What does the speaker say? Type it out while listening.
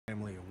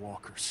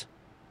walkers.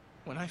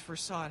 When I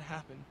first saw it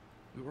happen,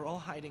 we were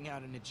all hiding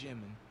out in a gym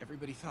and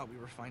everybody thought we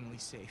were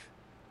finally safe.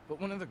 But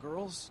one of the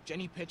girls,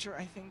 Jenny Pitcher,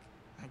 I think,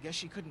 I guess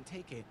she couldn't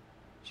take it.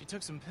 She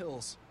took some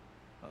pills.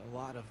 A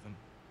lot of them.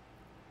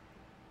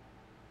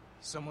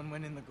 Someone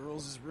went in the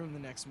girls' room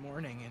the next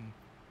morning and...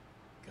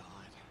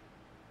 God.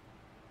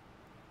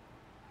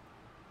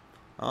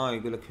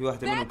 يقول لك في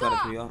واحدة منهم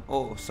كانت وياه.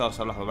 اوه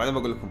صار لحظة بعدين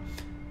بقول لكم.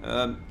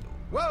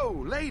 Whoa,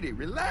 lady,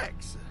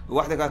 relax.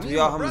 واحدة كانت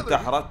وياهم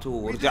انتحرت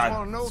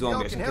ورجعت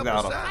زومبي عشان كذا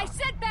عرف. I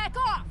said back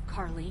off,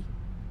 Carly.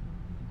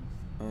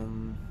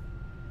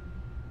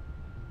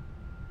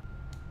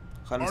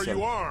 Are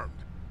you armed?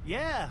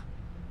 Yeah.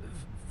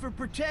 For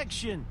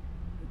protection.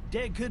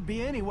 Dead could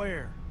be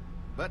anywhere.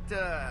 But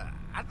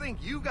I think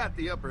you got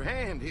the upper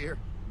hand here.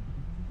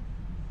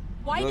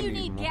 Why do you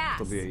need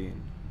gas?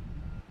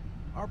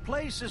 Our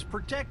place is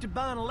protected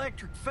by an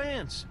electric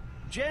fence.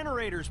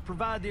 Generators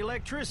provide the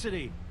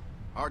electricity.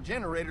 Our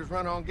generators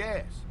run on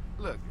gas.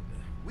 Look,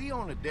 we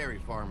own a dairy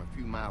farm a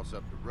few miles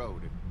up the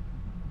road.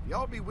 If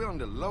y'all be willing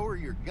to lower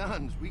your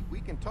guns,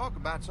 we can talk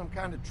about some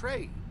kind of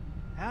trade.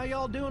 How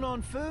y'all doing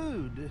on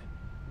food?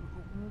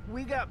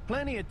 We got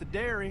plenty at the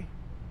dairy.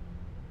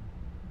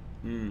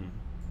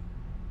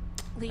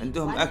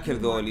 عندهم أكل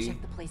ذولي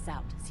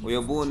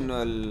ويبون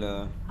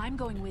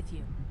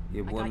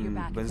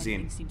يبون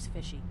بنزين.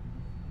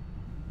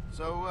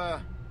 So,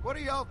 what are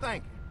y'all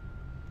thinking?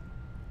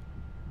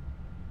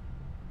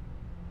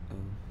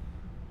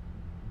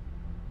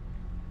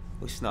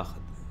 وش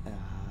ناخذ؟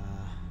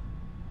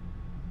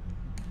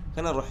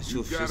 خلينا نروح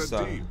نشوف شو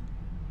السالفة.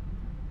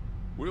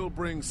 We'll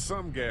bring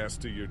some gas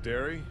to your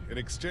dairy. In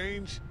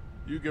exchange,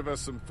 you give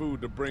us some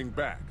food to bring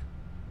back.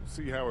 We'll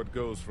see how it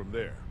goes from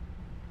there.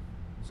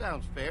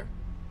 Sounds fair.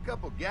 A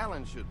couple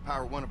gallons should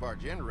power one of our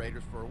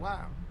generators for a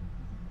while.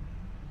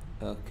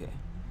 اوكي.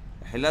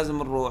 الحين لازم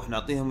نروح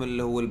نعطيهم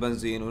اللي هو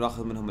البنزين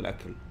وناخذ منهم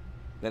الأكل.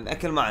 لأن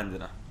الأكل ما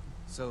عندنا.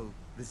 So,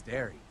 this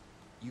dairy,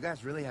 you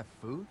guys really have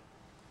food?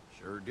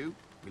 Sure do.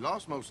 We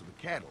lost most of the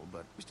cattle,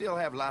 but we still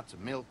have lots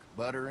of milk,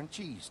 butter, and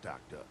cheese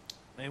stocked up.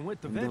 And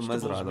with the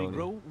vegetables we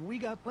grow, we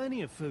got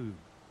plenty of food.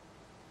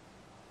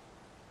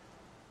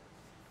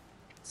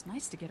 It's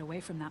nice to get away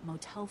from that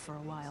motel for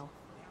a while.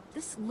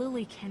 This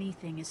Lily Kenny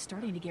thing is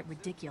starting to get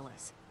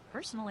ridiculous.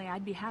 Personally,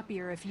 I'd be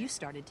happier if you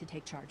started to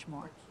take charge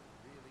more.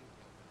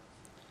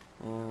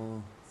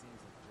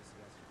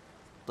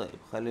 طيب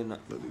خلينا.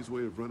 Lily's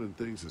way of running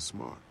things is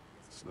smart.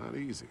 It's not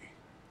easy,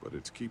 but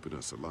it's keeping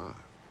us alive.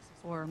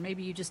 Or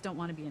maybe you just don't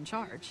want to be in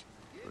charge.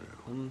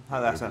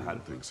 هذا أحسن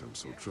حل. Thinks I'm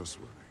so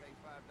trustworthy.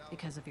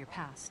 Because of your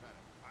past.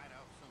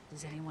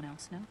 Does anyone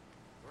else know?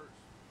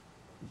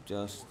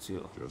 Just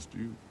you. Just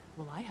you.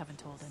 Well, I haven't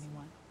told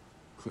anyone.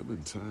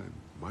 Clementine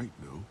might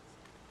know.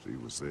 She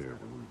was there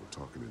when we were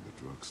talking in the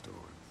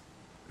drugstore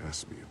and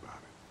asked me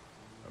about it.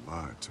 I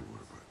lied to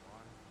her, but...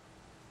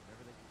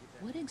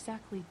 What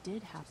exactly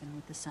did happen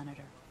with the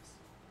senator?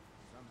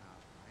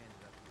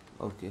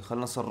 Okay,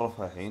 خلنا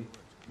نصرفها الحين.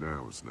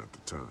 Now is not the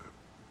time.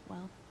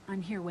 Well,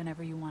 I'm here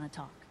whenever you want to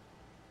talk.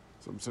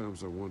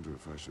 Sometimes I wonder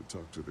if I should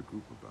talk to the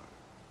group about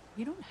it.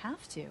 You don't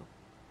have to.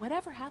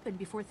 Whatever happened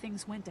before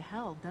things went to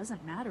hell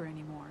doesn't matter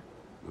anymore.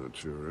 Not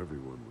sure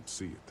everyone would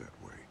see it that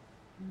way.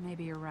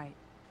 Maybe you're right.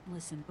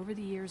 Listen, over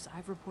the years,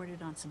 I've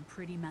reported on some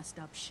pretty messed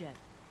up shit.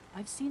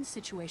 I've seen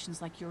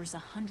situations like yours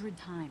 100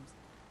 times.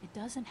 It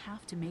doesn't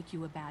have to make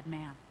you a bad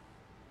man.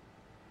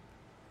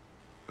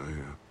 I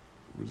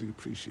really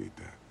appreciate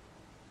that.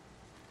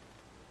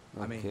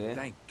 I mean,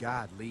 thank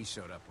God Lee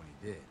showed up when he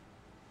did.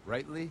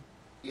 Right, Lee?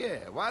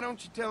 Yeah, why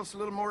don't you tell us a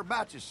little more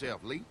about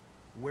yourself, Lee?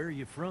 Where are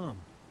you from?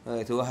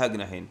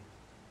 توهقنا الحين.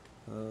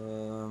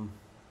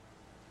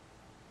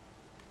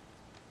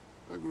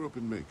 I grew up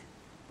in Macon.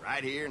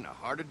 Right here in the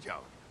heart of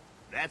Georgia.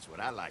 That's what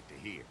I like to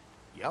hear.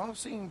 Y'all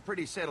seem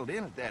pretty settled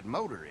in at that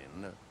motor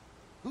inn.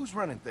 Who's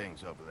running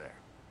things over there?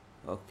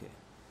 Okay.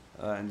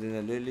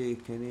 عندنا ليلي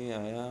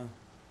كيني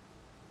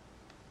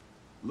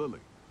Lily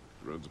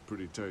runs a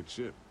pretty tight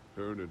ship.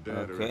 Her and her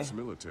dad are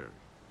ex-military.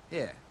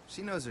 Yeah,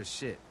 she knows her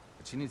shit,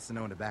 but she needs to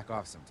know when to back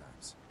off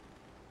sometimes.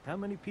 How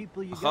many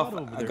people you got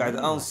over there? قاعد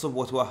أنصب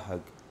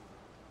وأتوهق.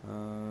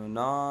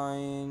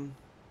 9.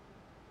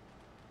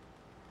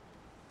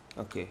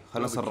 Okay,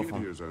 خلنا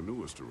نصرفهم. Here's our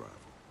newest arrival,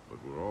 but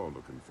we're all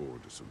looking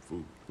forward to some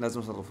food.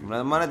 لازم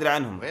نصرفهم. ما ندري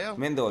عنهم.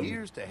 مين دول؟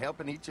 Here's to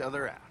helping each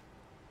other out.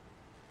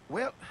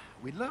 Well,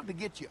 we'd love to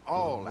get you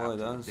all out to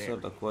the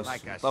dairy.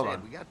 Like I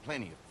said, we got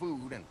plenty of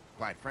food, and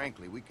quite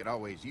frankly, we could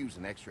always use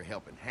an extra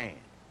helping hand.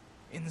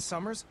 In the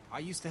summers, I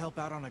used to help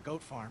out on a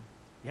goat farm.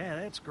 Yeah,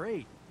 that's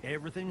great.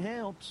 Everything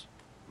helps.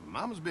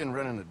 Mama's been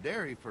running a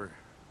dairy for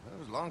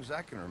as long as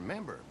I can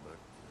remember, but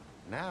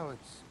now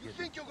it's... You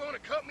think you're going to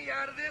cut me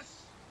out of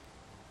this?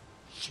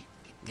 Shit,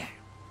 get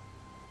down.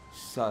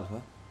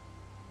 السالفة.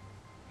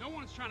 No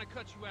one's trying to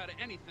cut you out of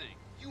anything.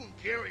 You and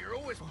Gary are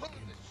always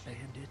pulling this shit.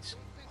 Bandits.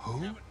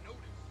 Who?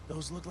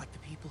 Those look like the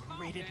people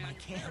who raided my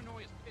camp.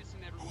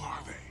 Who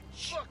are they?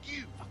 Fuck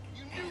you.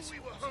 You knew we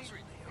were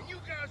hungry, and you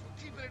guys were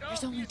keeping it all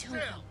There's to only 2 of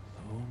yourself. them.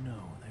 Oh no,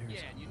 there's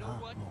Yeah, and you know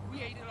what? more.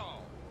 We ate it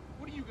all.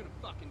 What are you gonna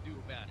fucking can do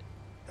about it.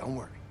 Don't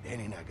worry.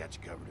 Danny and I got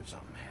you covered if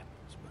something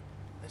happens, but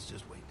let's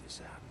just wait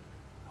this out.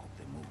 I hope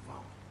they move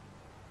on.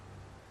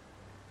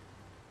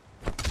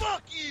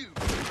 Fuck you!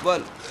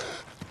 Well.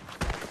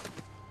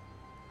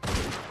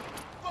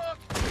 Fuck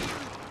you!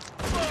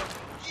 Fuck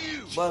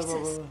you!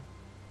 Well.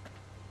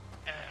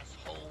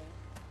 Asshole.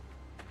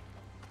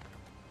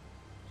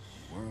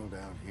 The world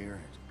out here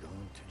has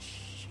gone to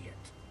shit.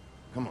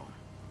 Come on,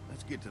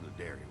 let's get to the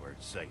dairy where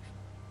it's safe.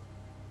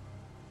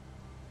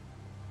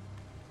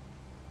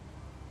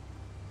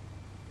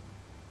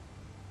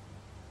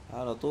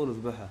 على طول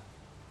اذبحها.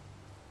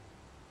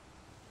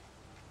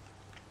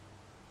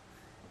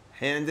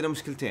 الحين عندنا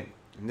مشكلتين،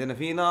 عندنا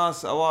في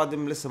ناس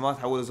اوادم لسه ما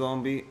تحولوا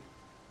زومبي،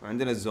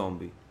 وعندنا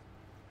الزومبي.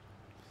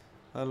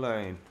 الله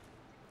يعين.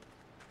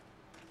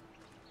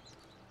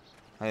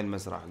 هاي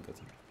المزرعة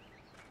حقتنا.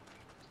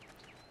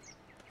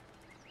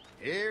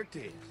 Here it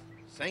is,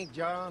 St.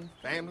 John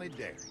Family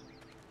Dairy.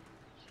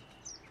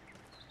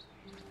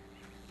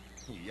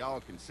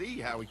 Y'all can see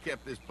how we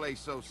kept this place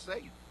so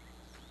safe.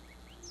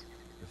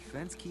 The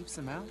fence keeps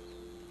them out?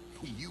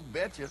 You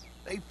betcha.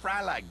 They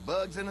fry like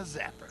bugs in a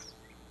zapper.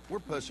 We're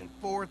pushing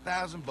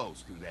 4,000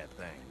 volts through that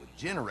thing with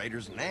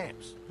generators and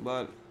amps.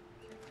 But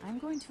I'm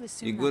going to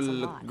assume يقول that's a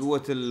lot.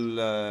 قوة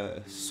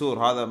السور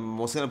هذا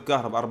موصلين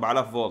بكهرباء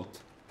 4000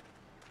 فولت.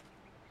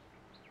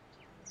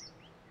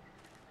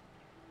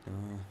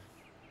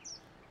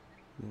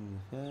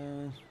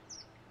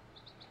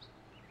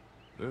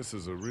 This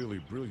is a really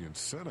brilliant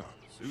setup.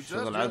 Suits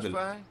us just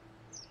fine.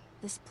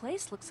 This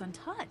place looks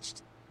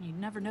untouched. You'd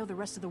never know the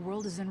rest of the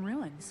world is in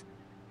ruins.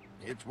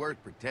 It's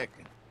worth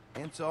protecting.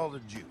 Hence all the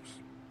juice.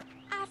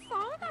 I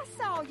thought I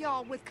saw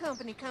y'all with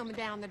company coming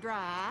down the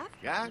drive.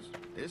 Guys,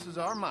 this is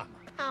our mama.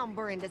 I'm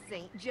Brenda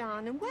St.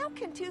 John, and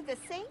welcome to the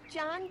St.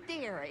 John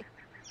Dairy.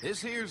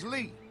 This here's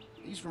Lee.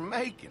 He's from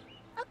Macon.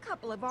 A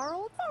couple of our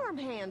old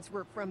farmhands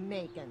were from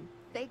Macon.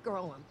 They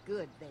grow 'em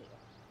good there.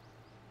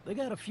 They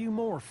got a few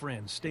more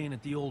friends staying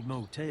at the old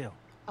motel.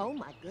 Oh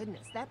my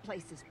goodness, that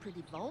place is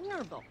pretty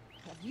vulnerable.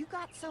 Have you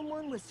got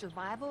someone with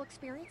survival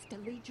experience to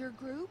lead your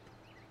group?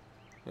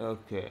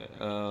 Okay,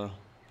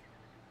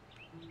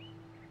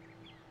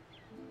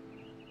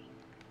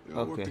 They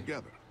all work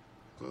together.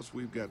 Plus,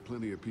 we've got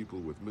plenty of people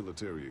with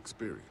military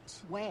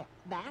experience. Well,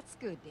 that's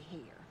good to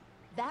hear.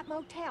 That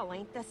motel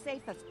ain't the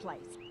safest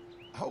place.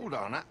 Hold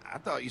on, I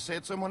thought you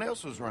said someone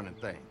else was running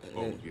things.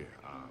 Oh, yeah.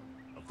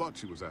 I thought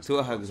she was asking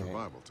about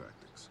survival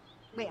tactics.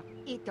 Well,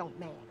 it don't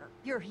matter.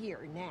 You're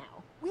here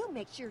now. We'll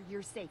make sure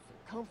you're safe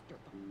and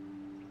comfortable.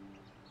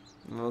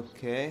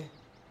 Okay.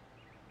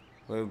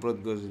 We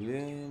brought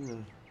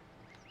gasoline.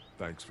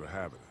 Thanks for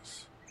having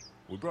us.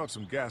 We brought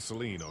some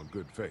gasoline on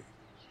good faith.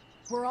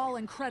 We're all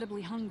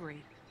incredibly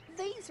hungry.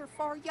 These are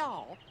for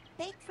y'all.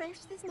 Baked fresh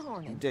this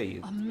morning.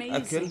 جيد.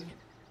 Amazing.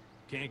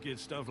 Can't get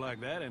stuff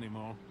like that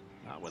anymore.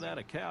 Not without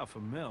a cow for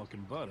milk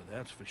and butter,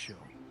 that's for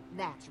sure.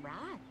 That's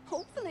right.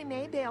 Hopefully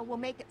Maybelle will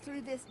make it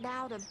through this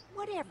bout of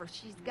whatever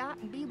she's got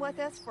and be with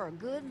us for a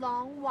good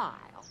long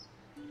while.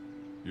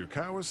 Your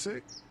cow is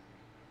sick?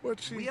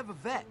 What's she? We have a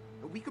vet.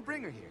 We could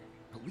bring her here.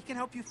 We can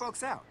help you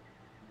folks out.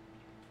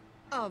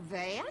 A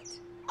vet?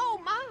 Oh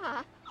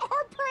my!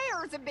 Our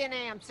prayers have been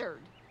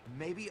answered.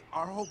 Maybe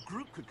our whole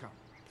group could come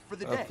for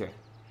the day. Okay.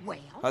 Well,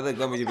 هذا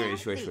قام how يجيب about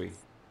شوي شوي.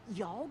 this?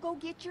 Y'all go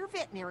get your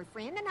veterinary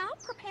friend and I'll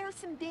prepare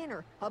some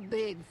dinner. A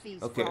big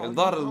feast اوكي for all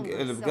الظاهر you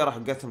hungry البقرة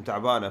souls. حقتهم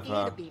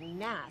تعبانة It'd be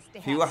nice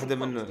to في have واحدة some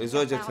من folks to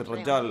زوجة help out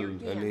الرجال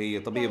around here again. اللي هي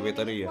طبيبة Danny,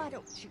 بيطرية. why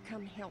don't you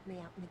come help me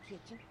out in the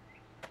kitchen?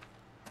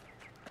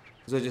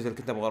 زوجة اللي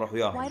كنت ابغى اروح Why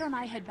وياها. don't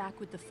I head back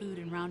with the food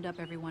and round up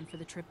everyone for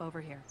the trip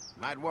over here?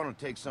 Might want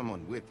to take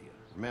someone with you.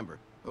 Remember,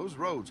 those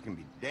roads can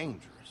be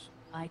dangerous.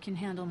 I can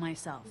handle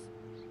myself.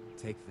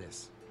 Take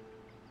this.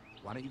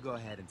 Why don't you go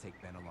ahead and take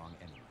Ben along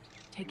anyway?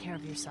 Take care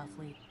of yourself,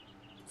 Lee.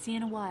 See you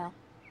in a while.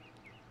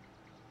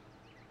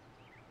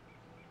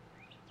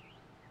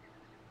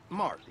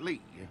 Mark,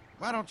 Lee,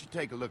 why don't you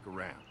take a look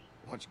around?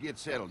 Once you get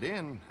settled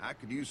in, I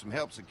could use some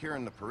help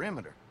securing the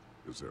perimeter.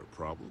 Is there a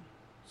problem?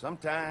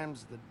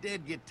 Sometimes the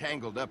dead get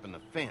tangled up in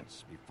the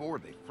fence before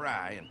they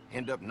fry and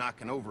end up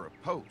knocking over a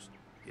post.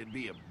 It'd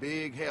be a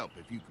big help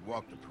if you could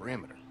walk the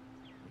perimeter.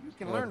 You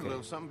can learn a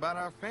little something about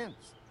our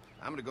fence.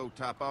 I'm gonna go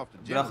top off the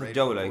generator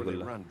before they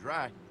run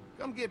dry.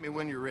 Come get me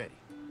when you're ready.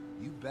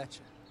 You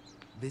betcha.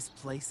 This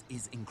place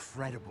is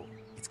incredible.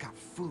 It's got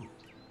food.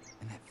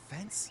 And that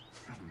fence?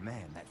 Oh,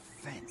 man, that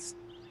fence.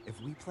 If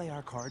we play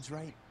our cards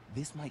right,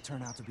 this might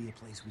turn out to be a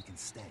place we can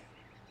stay.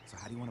 So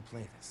how do you want to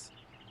play this?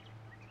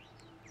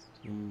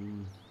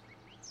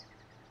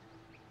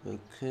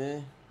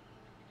 Okay.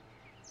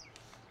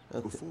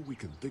 Before we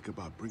can think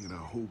about bringing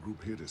our whole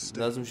group here to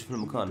stay, لازم نشوف we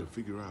need المكان. to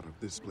figure out if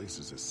this place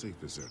is as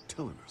safe as they're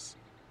telling us.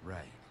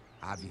 Right.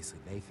 Obviously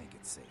they think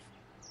it's safe.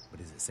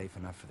 But is it safe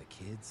enough for the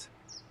kids?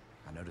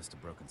 I noticed a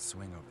broken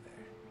swing over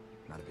there.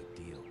 Not a big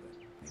deal, but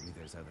maybe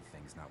there's other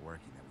things not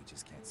working that we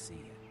just can't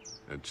see yet.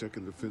 And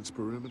checking the fence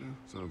perimeter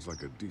sounds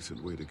like a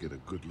decent way to get a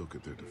good look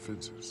at their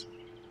defenses.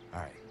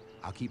 All right.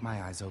 I'll keep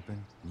my eyes open,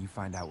 and you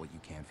find out what you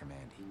can from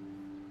Andy.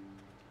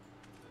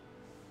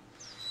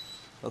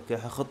 اوكي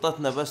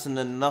خطتنا بس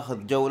ان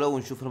ناخذ جولة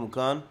ونشوف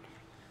المكان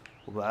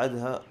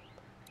وبعدها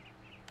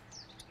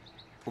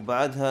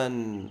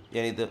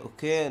يعني إذا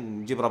اوكي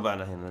نجيب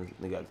ربعنا هنا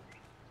نقعد.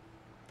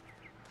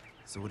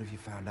 So what have you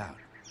found out?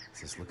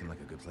 Is this looking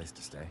like a good place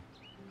to stay?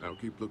 I'll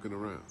keep looking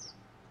around.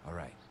 All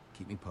right,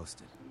 keep me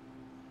posted.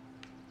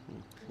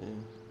 اوكي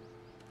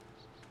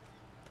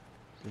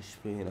ايش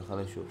في هنا؟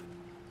 خلينا نشوف.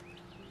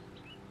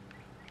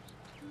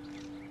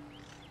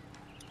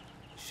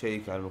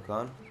 شيك على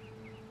المكان.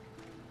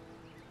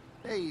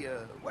 Hey,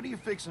 what are you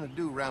fixing to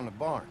do around the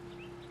barn?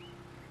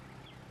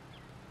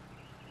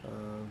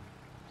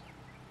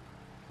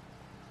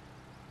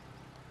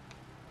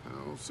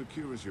 How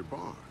secure is your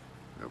barn?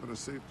 Having a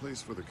safe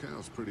place for the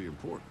cows pretty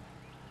important.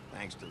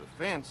 Thanks to the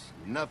fence,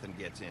 nothing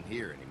gets in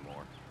here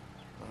anymore.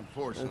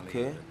 Unfortunately,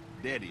 Okay.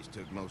 the daddies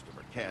took most of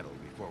our cattle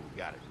before we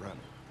got it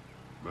running.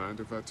 Mind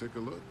if I take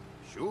a look?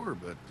 Sure,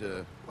 but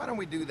why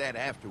don't we do that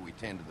after we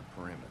tend to the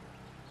perimeter?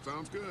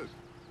 Sounds good.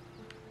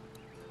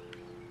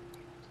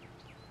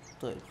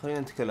 طيب خلينا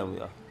نتكلم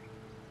وياه.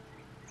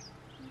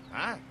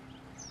 Hi.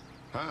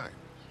 Hi.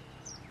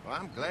 Well,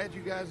 I'm glad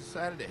you guys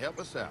decided to help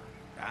us out.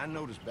 I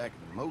noticed back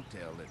at the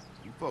motel that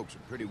you folks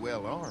are pretty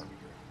well armed.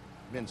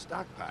 Been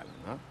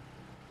stockpiling, huh?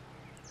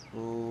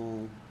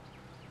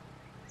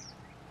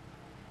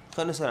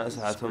 خلينا نسأل عن We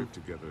أسلحتهم. scraped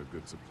together a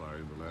good supply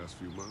in the last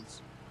few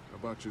months. How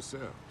about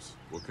yourselves?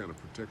 What kind of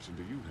protection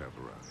do you have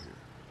around here?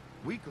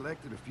 We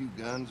collected a few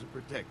guns to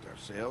protect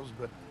ourselves,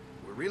 but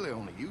we really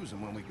only use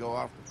them when we go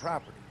off the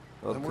property.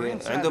 When we're اوكي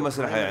inside عندهم the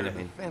أسلحة يعني perimeter,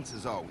 الحين. the fence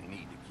is all we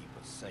need to keep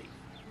us safe.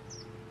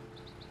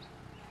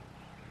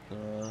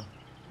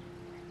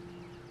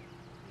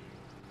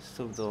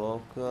 Stop the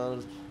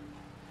walkers.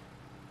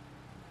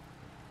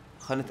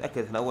 خلينا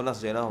نتأكد احنا أول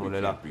ناس جيناهم We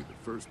ولا لا. can't be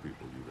the first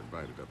people you've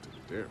invited up to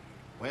the dairy.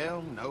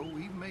 Well, no,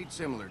 we've made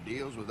similar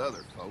deals with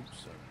other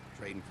folks,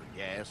 trading for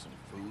gas and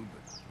food,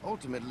 but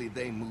ultimately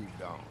they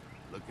moved on,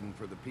 looking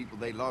for the people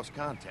they lost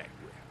contact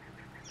with.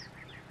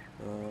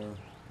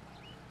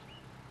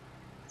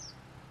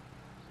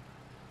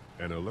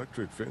 An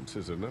electric fence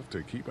is enough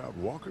to keep out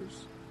walkers?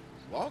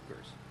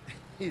 Walkers?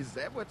 Is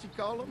that what you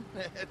call them?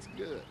 That's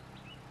good.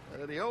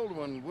 The old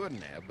one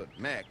wouldn't have, but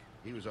Mac,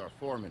 he was our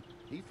foreman,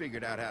 he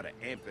figured out how to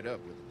amp it up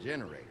with the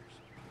generators.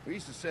 We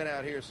used to sit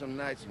out here some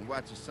nights and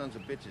watch the sons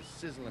of bitches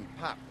sizzle and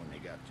pop when they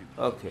got too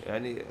close. اوكي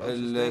يعني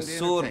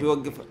السور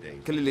بيوقف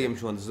كل اللي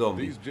يمشون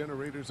الزومبي. These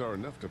generators are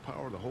enough to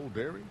power the whole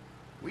dairy?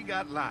 We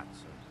got lots.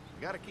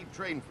 We got to keep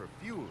trading for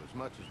fuel as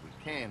much as we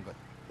can, but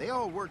they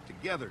all work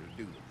together to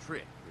do the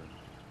trick.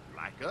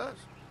 Like us.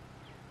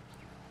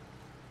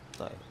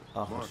 طيب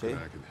آخر Mark and شيء.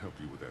 I can help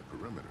you with that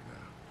perimeter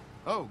now.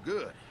 Oh,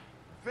 good.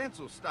 The fence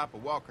will stop a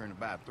walker in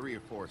about 3 or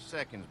 4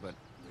 seconds, but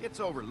it's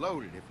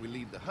overloaded if we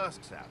leave the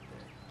husks out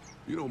there.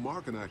 You know,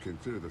 Mark and I can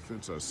clear the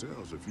fence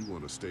ourselves if you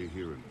want to stay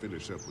here and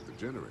finish up with the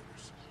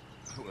generators.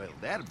 Well,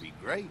 that'd be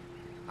great.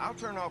 I'll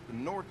turn off the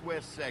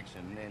northwest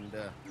section, and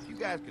if you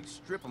guys could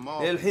strip them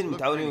off. الحين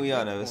متعاونين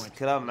ويانا بس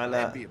الكلام على.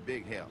 That'd be a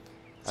big help.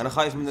 أنا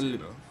خايف من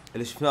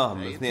اللي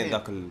شفناهم الاثنين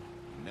ذاك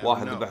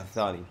الواحد ذبح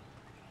الثاني.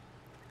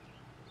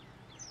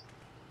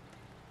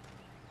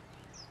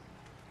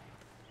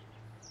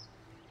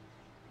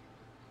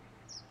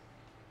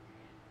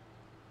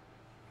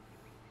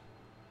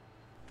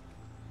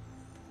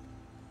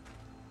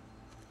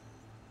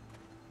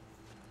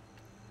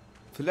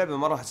 في اللعبة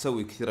ما راح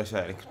تسوي كثير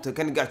أشياء يعني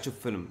كأنك قاعد تشوف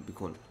فيلم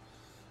بيكون.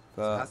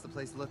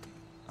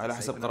 على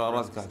حسب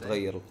قراراتك راح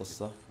تغير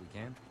القصة.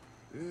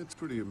 It's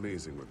pretty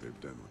amazing what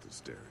they've done with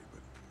this dairy,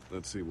 but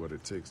let's see what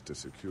it takes to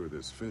secure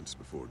this fence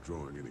before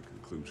drawing any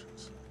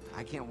conclusions.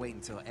 I can't wait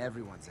until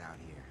everyone's out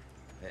here.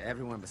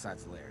 Everyone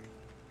besides Larry.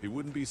 He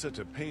wouldn't be such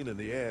a pain in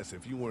the ass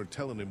if you weren't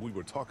telling him we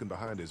were talking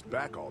behind his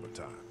back all the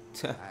time.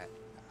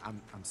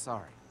 I'm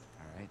sorry,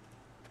 all right?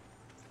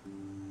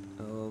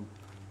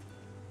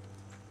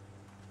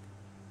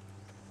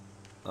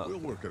 We'll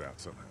work it out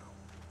somehow.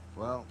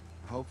 Well,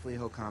 hopefully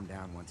he'll calm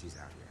down once he's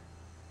out here.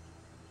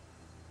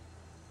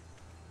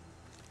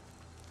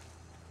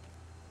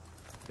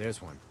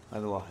 There's one.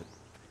 هذا واحد.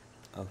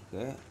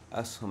 أوكي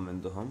أسهم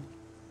عندهم.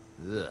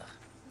 Ugh.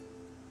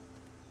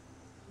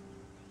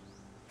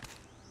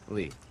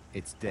 Lee,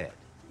 it's dead.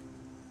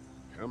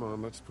 Come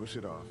on, let's push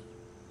it off.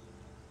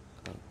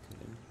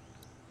 أوكي.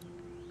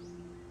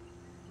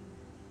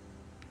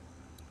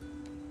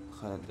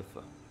 خلينا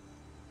ندفع.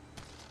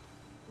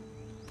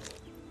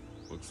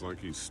 Looks like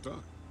he's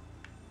stuck.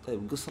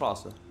 طيب قص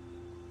راسه.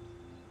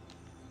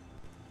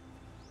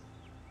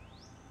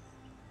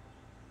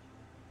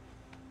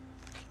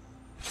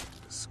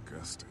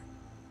 Disgusting.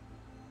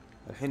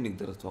 الحين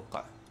نقدر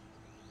نتوقع.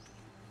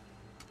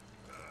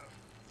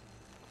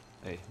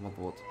 ايه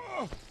مضبوط.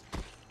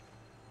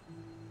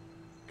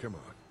 Come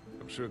on.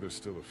 I'm sure there's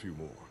still a few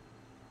more.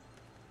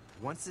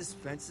 Once this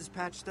fence is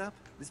patched up,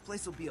 this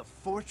place will be a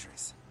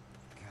fortress.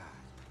 God,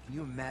 can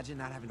you imagine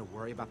not having to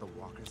worry about the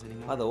walkers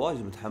anymore? هذا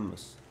واجد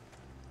متحمس.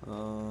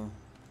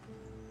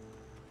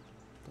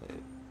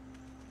 طيب.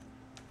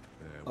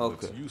 Well,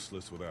 Okay. it's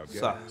useless without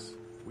صح. gas.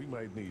 We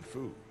might need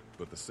food,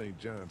 but the St.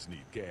 John's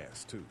need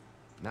gas too.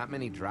 Not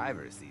many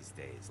drivers these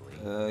days, Lee.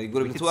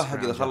 يقول بتوهق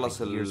إذا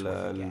خلص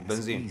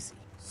البنزين.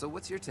 So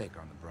what's your take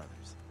on the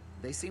brothers?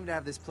 They seem to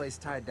have this place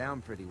tied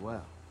down pretty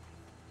well.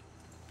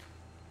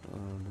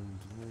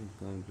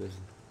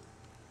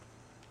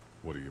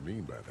 What do you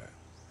mean by that?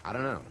 I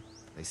don't know.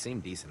 They seem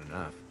decent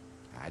enough.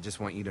 I just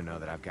want you to know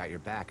that I've got your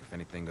back if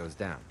anything goes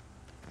down.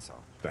 That's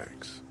all.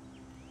 Thanks.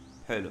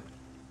 حلو.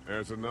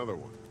 There's another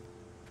one.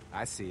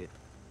 I see it.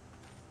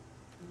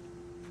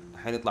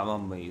 الحين يطلع ما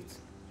ميت.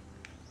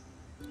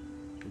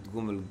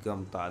 وتقوم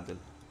القمطة عدل.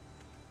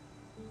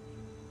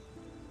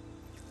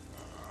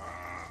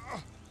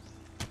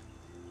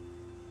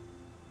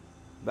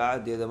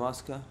 بعد يده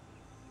ماسكة.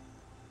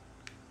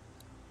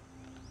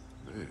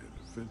 Man,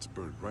 the fence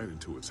burned right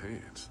into its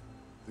hands.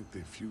 I think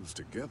they fused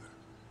together.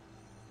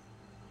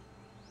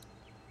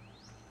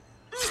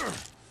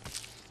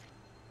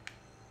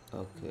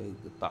 اوكي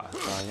قطعة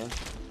ثانية.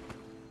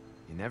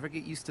 You never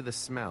get used to the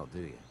smell, do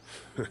you?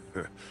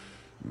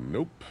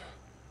 Nope.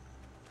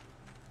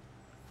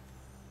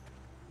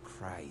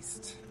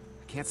 Christ.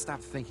 I can't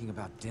stop thinking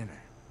about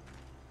dinner.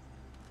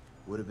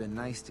 Would have been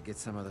nice to get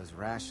some of those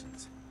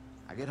rations.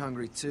 I get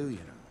hungry too,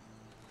 you know.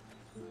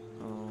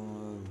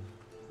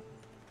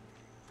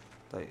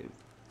 طيب.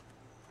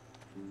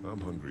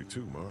 I'm hungry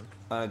too, Mark.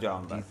 أنا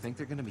جوعان Do you بعد. think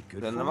they're gonna be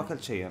good لأن for ما it?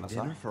 أكلت شيء أنا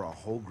صح؟ Dinner for a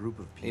whole group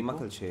of إي ما people?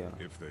 أكلت شيء أنا.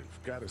 If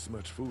they've got as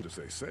much food as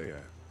they say,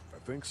 I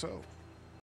think so.